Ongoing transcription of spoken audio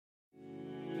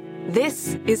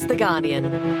This is The Guardian.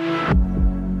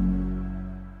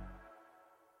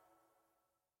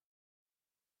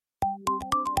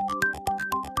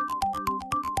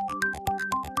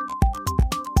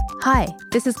 Hi,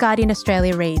 this is Guardian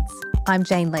Australia Reads. I'm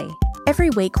Jane Lee. Every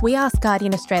week we ask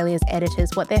Guardian Australia's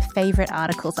editors what their favourite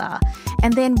articles are,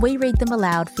 and then we read them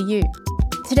aloud for you.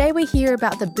 Today we hear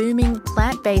about the booming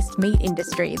plant-based meat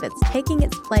industry that's taking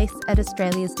its place at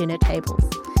Australia's dinner tables.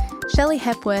 Shelley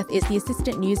Hepworth is the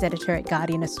assistant news editor at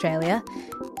Guardian Australia.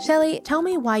 Shelley, tell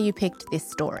me why you picked this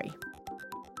story.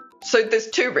 So there's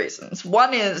two reasons.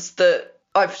 One is that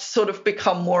I've sort of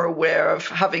become more aware of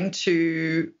having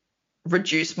to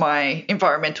reduce my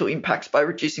environmental impacts by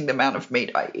reducing the amount of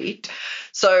meat I eat.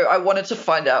 So I wanted to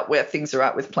find out where things are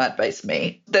at with plant-based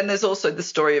meat. Then there's also the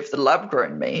story of the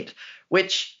lab-grown meat,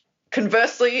 which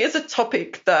conversely is a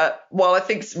topic that, while I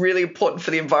think is really important for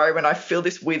the environment, I feel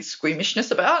this weird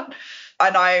squeamishness about.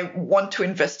 And I want to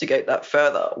investigate that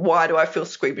further. Why do I feel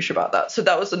squeamish about that? So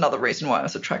that was another reason why I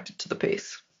was attracted to the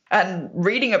piece. And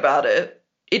reading about it,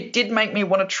 it did make me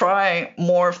want to try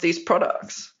more of these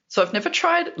products. So I've never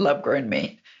tried lab-grown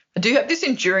meat. I do have this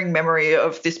enduring memory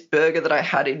of this burger that I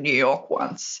had in New York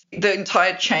once. The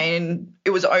entire chain,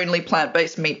 it was only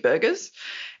plant-based meat burgers,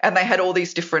 and they had all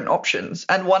these different options.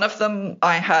 And one of them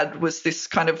I had was this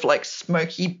kind of like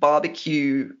smoky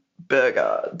barbecue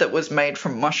burger that was made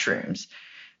from mushrooms.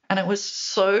 And it was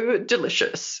so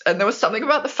delicious. And there was something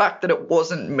about the fact that it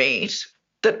wasn't meat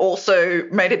that also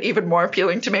made it even more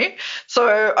appealing to me.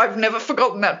 So I've never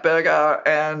forgotten that burger.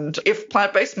 And if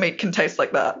plant-based meat can taste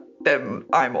like that, then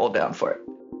I'm all down for it.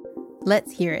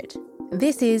 Let's hear it.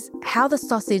 This is How the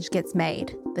Sausage Gets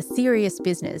Made, the Serious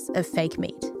Business of Fake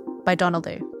Meat by Donna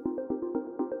Lu.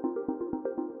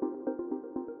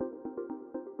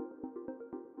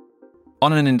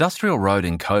 On an industrial road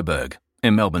in Coburg,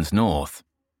 in Melbourne's north,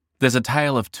 there's a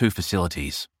tale of two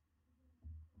facilities.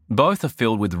 Both are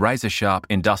filled with razor-sharp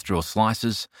industrial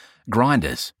slicers,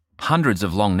 grinders, hundreds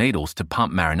of long needles to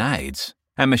pump marinades,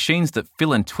 and machines that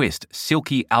fill and twist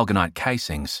silky alginate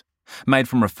casings, made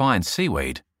from refined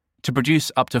seaweed, to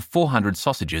produce up to 400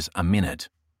 sausages a minute.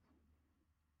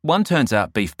 One turns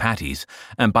out beef patties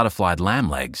and butterflied lamb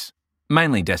legs,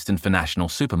 mainly destined for national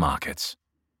supermarkets.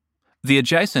 The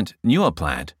adjacent, newer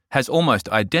plant has almost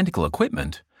identical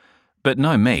equipment, but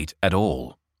no meat at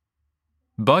all.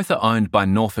 Both are owned by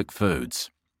Norfolk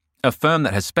Foods, a firm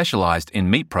that has specialised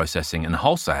in meat processing and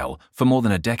wholesale for more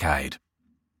than a decade.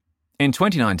 In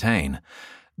 2019,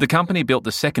 the company built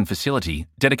the second facility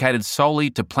dedicated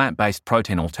solely to plant-based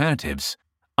protein alternatives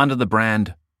under the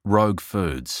brand Rogue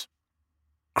Foods.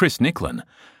 Chris Nicklin,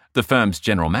 the firm's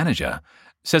general manager,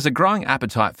 says a growing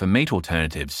appetite for meat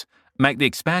alternatives make the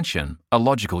expansion a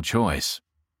logical choice.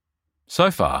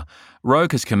 So far,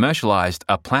 Rogue has commercialised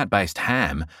a plant-based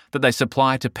ham that they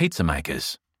supply to pizza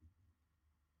makers.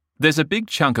 There's a big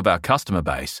chunk of our customer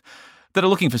base that are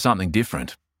looking for something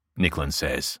different, Nicklin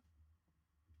says.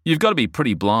 You've got to be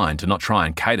pretty blind to not try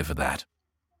and cater for that.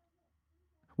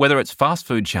 Whether it's fast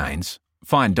food chains,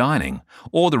 fine dining,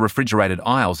 or the refrigerated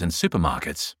aisles in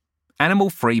supermarkets,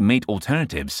 animal-free meat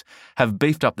alternatives have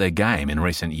beefed up their game in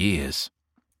recent years.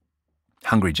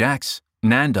 Hungry Jack's,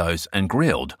 Nando's and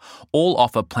Grilled all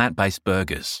offer plant-based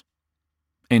burgers.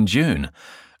 In June,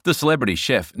 the celebrity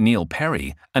chef Neil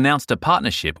Perry announced a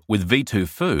partnership with V2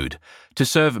 Food to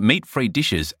serve meat-free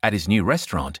dishes at his new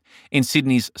restaurant in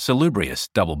Sydney's salubrious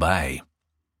Double Bay.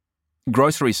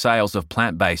 Grocery sales of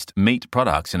plant-based meat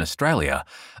products in Australia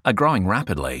are growing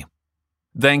rapidly.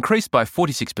 They increased by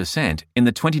 46% in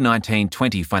the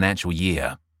 2019-20 financial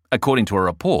year, according to a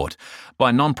report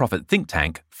by non-profit think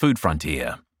tank Food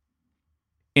Frontier.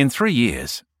 In 3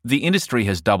 years, the industry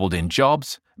has doubled in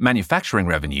jobs, manufacturing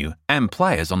revenue and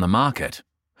players on the market.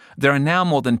 There are now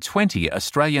more than 20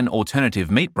 Australian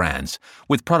alternative meat brands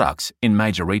with products in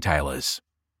major retailers.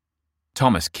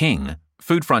 Thomas King,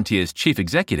 Food Frontier's chief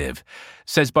executive,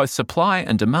 says both supply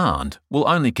and demand will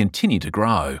only continue to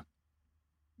grow.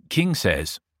 King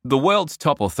says the world's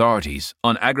top authorities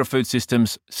on agri-food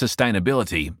systems,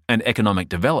 sustainability and economic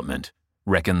development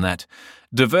reckon that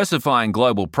diversifying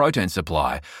global protein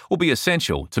supply will be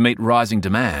essential to meet rising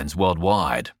demands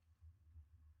worldwide.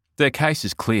 Their case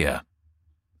is clear.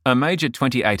 A major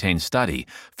 2018 study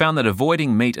found that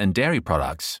avoiding meat and dairy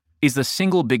products is the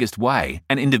single biggest way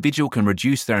an individual can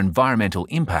reduce their environmental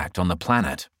impact on the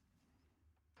planet.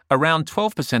 Around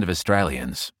 12% of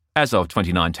Australians, as of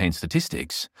 2019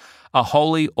 statistics, are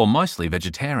wholly or mostly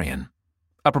vegetarian,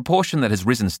 a proportion that has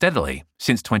risen steadily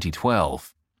since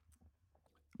 2012.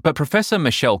 But Professor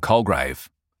Michelle Colgrave,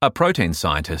 a protein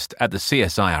scientist at the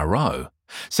CSIRO,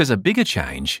 says a bigger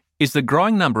change is the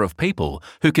growing number of people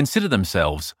who consider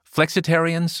themselves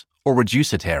flexitarians or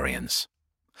reducitarians.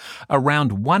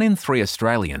 Around 1 in 3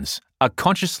 Australians are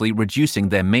consciously reducing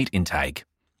their meat intake,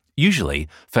 usually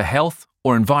for health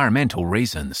or environmental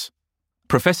reasons.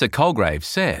 Professor Colgrave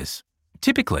says,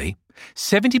 typically,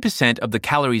 70% of the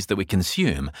calories that we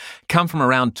consume come from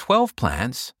around 12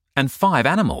 plants and 5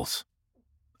 animals.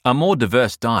 A more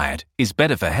diverse diet is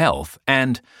better for health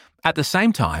and, at the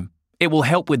same time, it will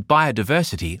help with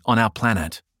biodiversity on our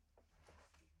planet.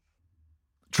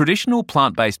 Traditional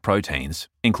plant-based proteins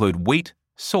include wheat,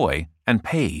 soy, and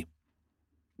pea.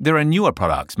 There are newer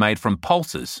products made from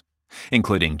pulses,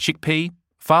 including chickpea,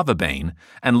 fava bean,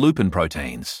 and lupin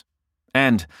proteins,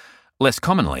 and, less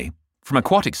commonly, from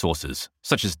aquatic sources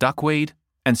such as duckweed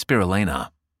and spirulina.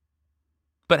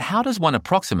 But how does one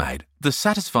approximate the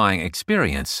satisfying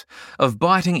experience of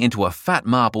biting into a fat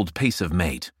marbled piece of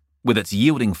meat with its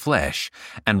yielding flesh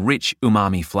and rich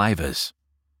umami flavours?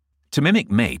 To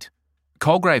mimic meat,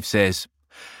 Colgrave says,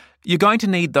 you're going to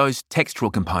need those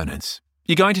textural components.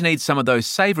 You're going to need some of those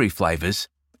savoury flavours,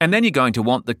 and then you're going to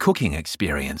want the cooking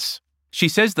experience. She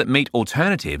says that meat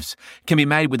alternatives can be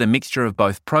made with a mixture of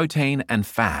both protein and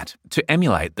fat to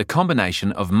emulate the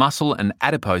combination of muscle and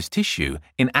adipose tissue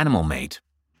in animal meat.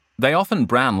 They often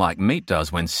brown like meat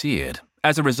does when seared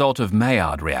as a result of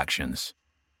Maillard reactions,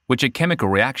 which are chemical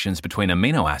reactions between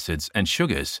amino acids and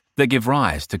sugars that give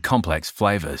rise to complex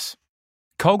flavours.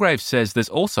 Colgrave says there's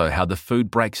also how the food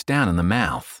breaks down in the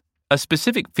mouth. A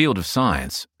specific field of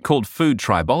science called food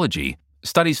tribology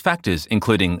studies factors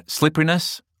including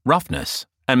slipperiness, roughness,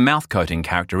 and mouth coating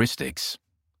characteristics.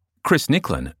 Chris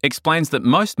Nicklin explains that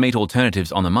most meat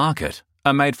alternatives on the market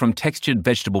are made from textured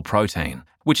vegetable protein,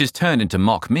 which is turned into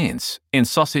mock mince in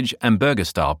sausage and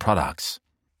burger-style products.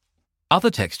 Other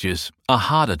textures are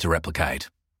harder to replicate.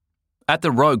 At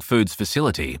the Rogue Foods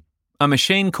facility, a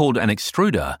machine called an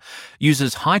extruder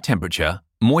uses high temperature,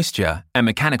 moisture, and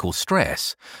mechanical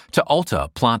stress to alter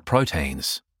plant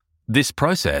proteins. This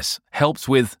process helps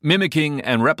with mimicking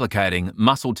and replicating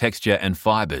muscle texture and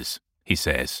fibres, he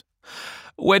says.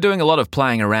 We're doing a lot of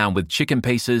playing around with chicken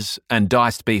pieces and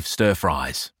diced beef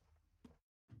stir-fries.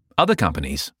 Other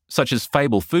companies, such as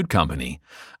Fable Food Company,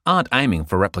 aren't aiming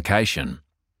for replication.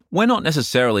 We're not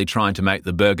necessarily trying to make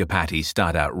the burger patty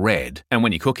start out red and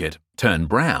when you cook it, turn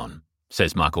brown,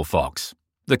 says Michael Fox,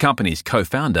 the company's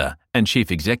co-founder and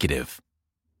chief executive.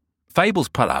 Fable's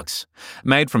products,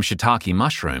 made from shiitake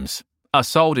mushrooms, are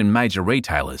sold in major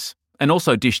retailers and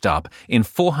also dished up in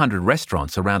 400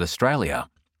 restaurants around Australia,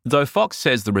 though Fox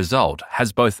says the result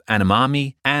has both an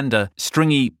umami and a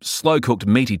stringy, slow-cooked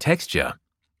meaty texture.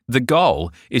 The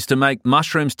goal is to make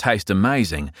mushrooms taste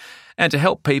amazing and to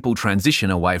help people transition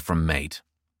away from meat.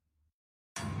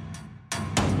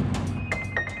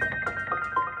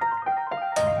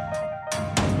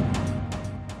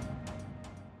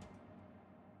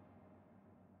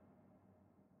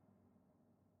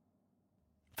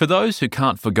 For those who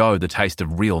can't forgo the taste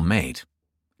of real meat,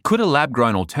 could a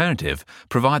lab-grown alternative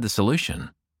provide the solution?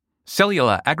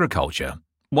 Cellular agriculture,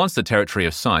 once the territory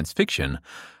of science fiction,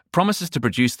 promises to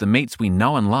produce the meats we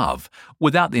know and love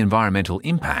without the environmental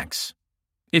impacts,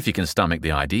 if you can stomach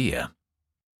the idea.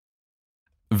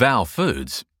 Vow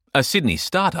Foods, a Sydney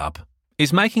startup,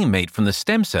 is making meat from the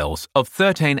stem cells of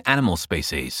 13 animal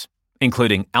species,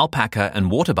 including alpaca and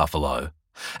water buffalo,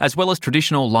 as well as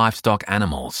traditional livestock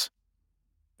animals.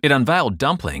 It unveiled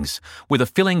dumplings with a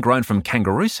filling grown from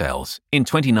kangaroo cells in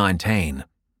 2019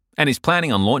 and is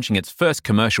planning on launching its first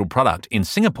commercial product in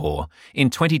Singapore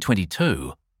in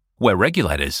 2022, where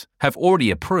regulators have already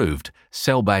approved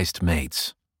cell-based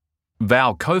meats.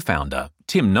 Vow co-founder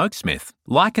Tim Noakesmith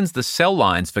likens the cell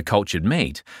lines for cultured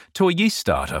meat to a yeast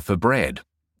starter for bread.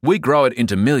 We grow it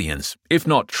into millions, if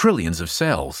not trillions of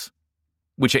cells,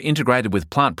 which are integrated with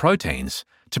plant proteins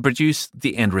to produce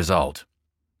the end result.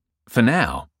 For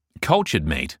now, cultured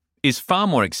meat is far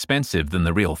more expensive than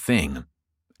the real thing.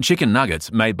 Chicken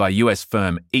nuggets made by US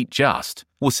firm Eat Just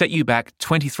will set you back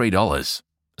 $23,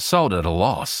 sold at a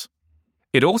loss.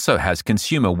 It also has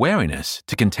consumer wariness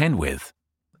to contend with.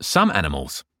 Some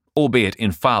animals, albeit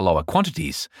in far lower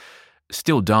quantities,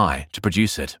 still die to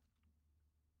produce it.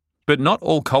 But not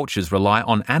all cultures rely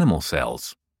on animal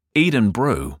cells. Eden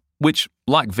Brew, which,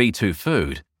 like V2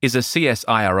 Food, is a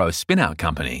CSIRO spin-out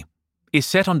company, is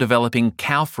set on developing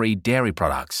cow-free dairy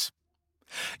products.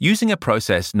 Using a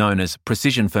process known as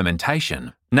precision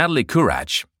fermentation, Natalie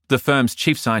Kurach, the firm's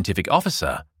chief scientific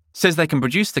officer, says they can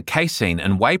produce the casein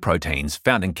and whey proteins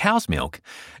found in cow's milk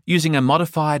using a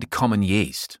modified common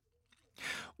yeast.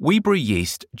 We brew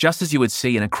yeast just as you would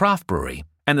see in a craft brewery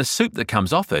and the soup that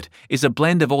comes off it is a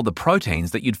blend of all the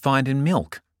proteins that you'd find in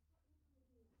milk.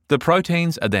 The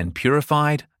proteins are then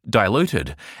purified,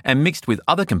 diluted, and mixed with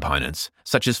other components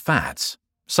such as fats,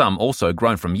 some also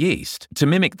grown from yeast, to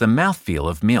mimic the mouthfeel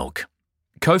of milk.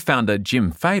 Co-founder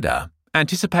Jim Fader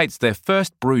anticipates their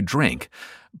first brewed drink,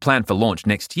 planned for launch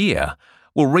next year,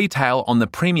 will retail on the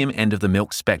premium end of the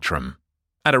milk spectrum,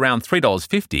 at around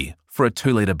 $3.50 for a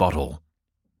 2-litre bottle.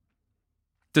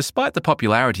 Despite the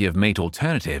popularity of meat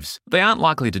alternatives, they aren't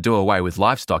likely to do away with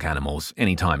livestock animals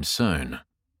anytime soon.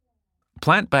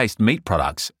 Plant-based meat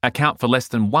products account for less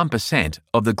than 1%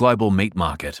 of the global meat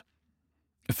market.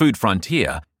 Food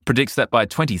Frontier predicts that by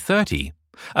 2030,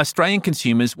 Australian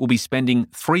consumers will be spending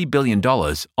 $3 billion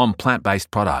on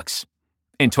plant-based products.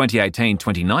 In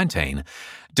 2018-2019,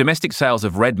 domestic sales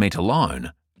of red meat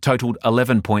alone totaled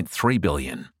 $11.3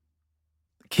 billion.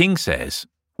 King says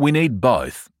we need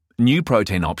both new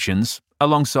protein options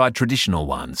alongside traditional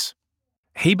ones.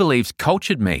 He believes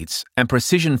cultured meats and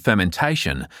precision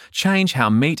fermentation change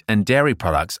how meat and dairy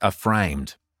products are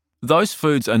framed. Those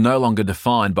foods are no longer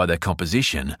defined by their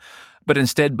composition, but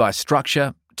instead by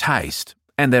structure, taste,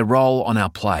 and their role on our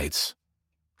plates.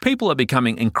 People are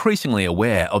becoming increasingly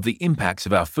aware of the impacts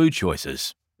of our food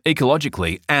choices,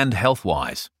 ecologically and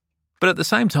health-wise. But at the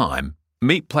same time,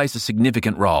 meat plays a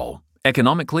significant role,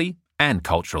 economically and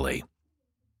culturally.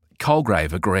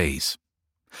 Colgrave agrees.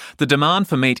 The demand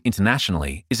for meat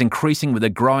internationally is increasing with a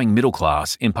growing middle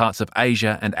class in parts of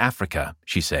Asia and Africa,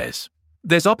 she says.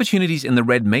 There's opportunities in the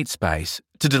red meat space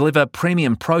to deliver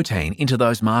premium protein into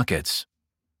those markets.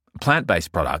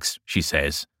 Plant-based products, she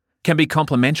says, can be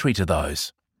complementary to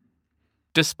those.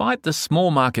 Despite the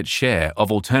small market share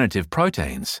of alternative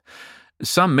proteins,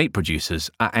 some meat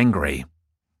producers are angry.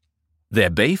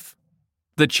 Their beef?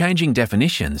 The changing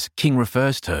definitions King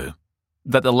refers to,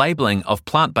 that the labelling of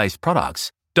plant-based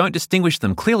products don't distinguish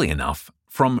them clearly enough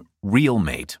from real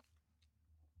meat.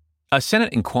 A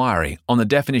Senate inquiry on the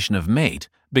definition of meat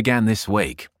began this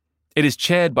week. It is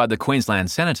chaired by the Queensland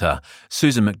Senator,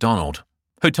 Susan McDonald,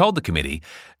 who told the committee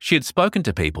she had spoken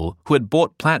to people who had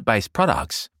bought plant-based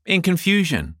products in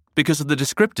confusion because of the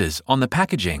descriptors on the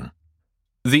packaging.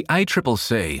 The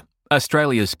ACCC,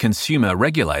 Australia's consumer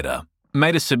regulator,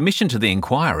 made a submission to the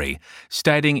inquiry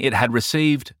stating it had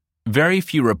received very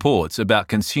few reports about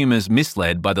consumers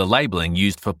misled by the labelling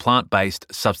used for plant-based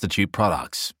substitute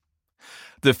products.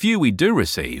 The few we do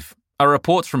receive are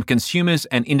reports from consumers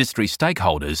and industry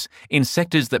stakeholders in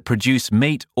sectors that produce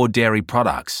meat or dairy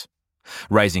products,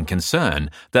 raising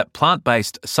concern that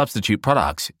plant-based substitute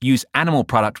products use animal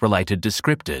product-related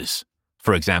descriptors,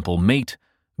 for example, meat,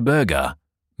 burger,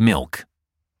 milk.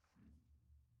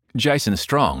 Jason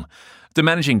Strong, the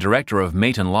Managing Director of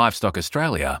Meat and Livestock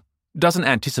Australia, doesn't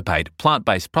anticipate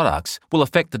plant-based products will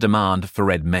affect the demand for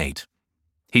red meat.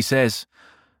 He says,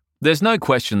 "There's no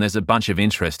question there's a bunch of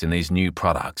interest in these new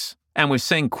products, and we've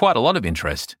seen quite a lot of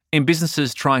interest in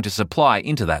businesses trying to supply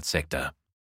into that sector.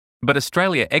 But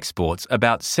Australia exports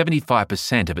about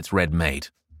 75% of its red meat,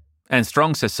 and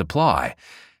Strong says supply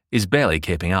is barely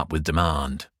keeping up with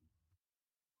demand."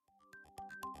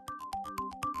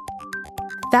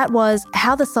 That was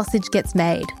How the Sausage Gets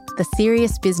Made, The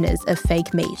Serious Business of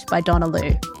Fake Meat by Donna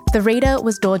Liu. The reader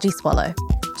was Dorji Swallow.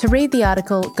 To read the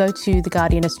article, go to the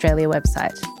Guardian Australia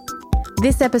website.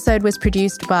 This episode was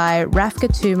produced by Rafka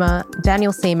Tuma,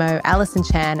 Daniel Simo, Alison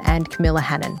Chan and Camilla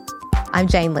Hannon. I'm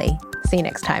Jane Lee. See you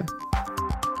next time.